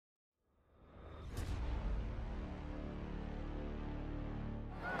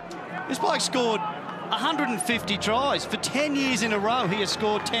This bloke scored 150 tries. For 10 years in a row, he has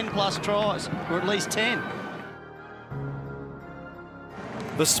scored 10-plus tries, or at least 10.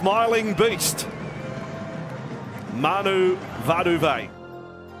 The smiling beast, MANU VATUVEI.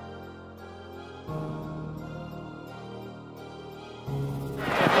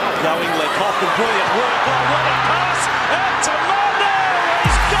 Going Lecoq and brilliant work. Oh, what a pass! Out to MANU!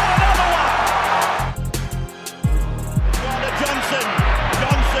 He's got another one! Down to Johnson.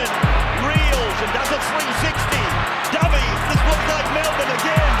 Johnson reels and does a 360. Dummies. This looks like Melbourne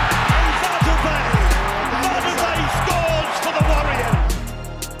again. And VATUVEI scores for the Warriors.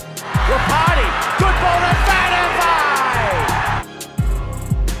 Party. Good ball to VATUVEI!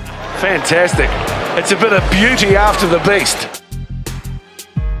 Fantastic. It's a bit of beauty after the beast.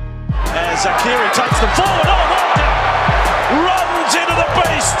 As Zakiri takes them forward, oh, well done. Runs into the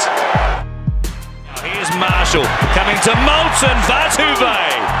beast. Here's Marshall coming to Moulton.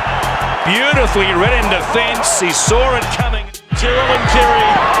 VATUVEI beautifully read in defence. He saw it coming. Tyrrell and Kiri.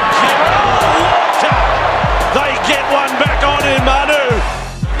 They get one back on in MANU.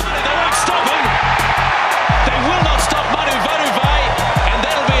 They won't stop him. They will not stop MANU VATUVEI, and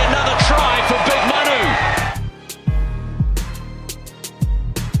that'll be another try for Big MANU.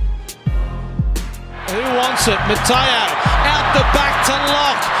 Who wants it? Mateo out the back to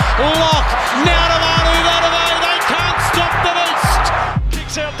Locke. Locke now to MANU VATUVEI. They can't stop the beast.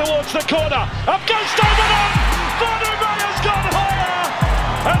 Kicks out towards the corner. Up goes Stapleton. VATUVEI has gone higher.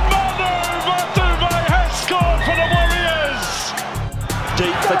 And MANU VATUVEI has scored for the Warriors.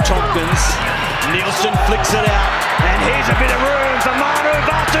 Deep for Tompkins. Nielsen flicks it out. And here's a bit of room for MANU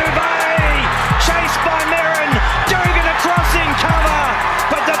VATUVEI. Chased by Merrin. Dugan a crossing cover.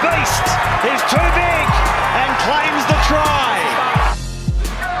 But the beast is too big and claims the try.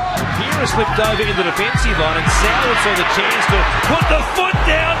 Hira slipped over into the defensive line, and Sauer saw the chance to put the foot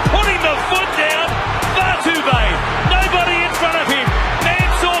down, putting the foot down. VATUVEI, nobody in front of him.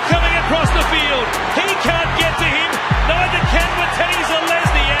 Mansour coming across the field. He can't get to him. Neither can Watene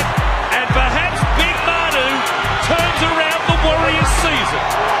Zelezniak. And perhaps Big MANU turns around the Warriors' season.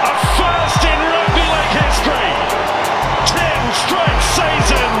 A first in rugby league history. 10 straight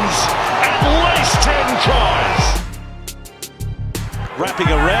seasons. At least 10 tries. Wrapping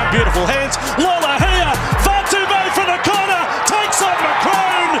around, beautiful hands. Lola here. VATUVEI from the corner. Takes on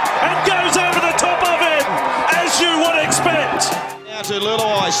McCrone and goes over the top of him. As you would expect. Now to Little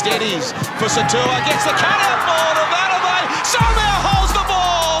Eye, steadies for Satua, gets the cut-out ball to VATUVEI, somehow holds the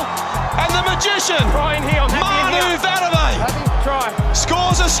ball, and the magician, MANU VATUVEI,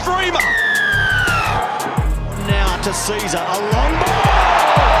 scores a streamer. Now to Caesar, a long ball,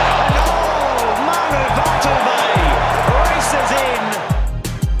 and MANU VATUVEI races in.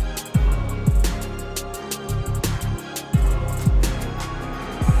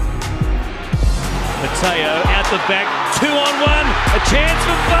 Mateo out the back, 2-on-1, a chance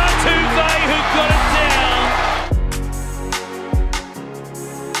for VATUVEI, who got it down.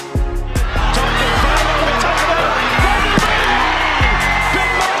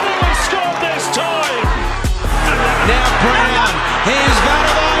 Big MANU has scored this time. Now Brown. Here's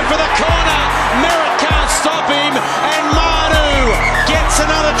VATUVEI for the corner. Merritt can't stop him. And MANU gets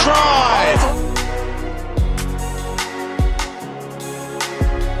another try.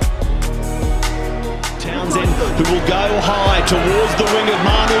 Who will go high towards the wing of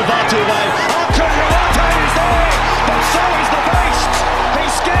MANU VATUVEI. Aku is there, but so is the beast. He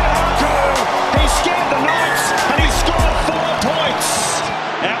scared Aku, he scared the Knights, and he scored 4 points.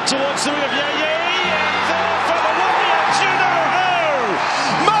 Out towards the wing of Yeye, and there for the Warriors, you know who.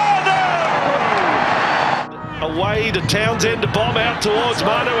 MANU! Away to Townsend to bomb out towards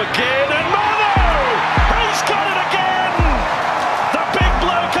MANU again, and MANU! He's got it again! The big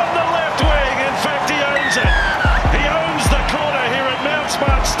bloke on the left wing, in fact he owns it. He owns the corner here at Mount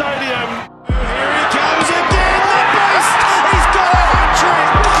Smart Stadium. Here he comes again, the beast! He's got a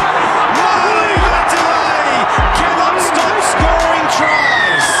hat-trick! MANU VATUVEI cannot stop scoring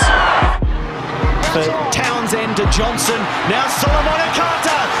tries! For Townsend to Johnson, now Solomon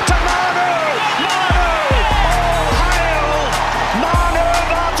Akata to MANU! MANU! All hail MANU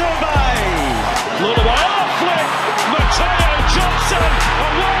VATUVEI! Little way off flick, Mateo Johnson,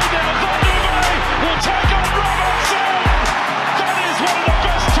 away now, VATUVEI will take on Robertson! That is one of the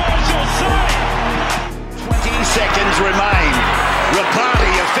best tries you'll see! 20 seconds remain.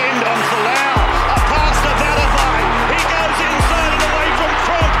 Rapati offend on Folau. A pass to VATUVEI. He goes inside and away from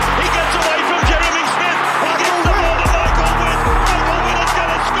Cronk. He gets away from Jeremy Smith. He gets the ball to Michael Wynn. Michael Wynn is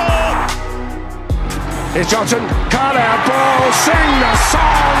going to score. Here's Johnson. Cut out ball. Sing the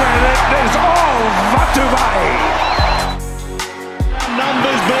song.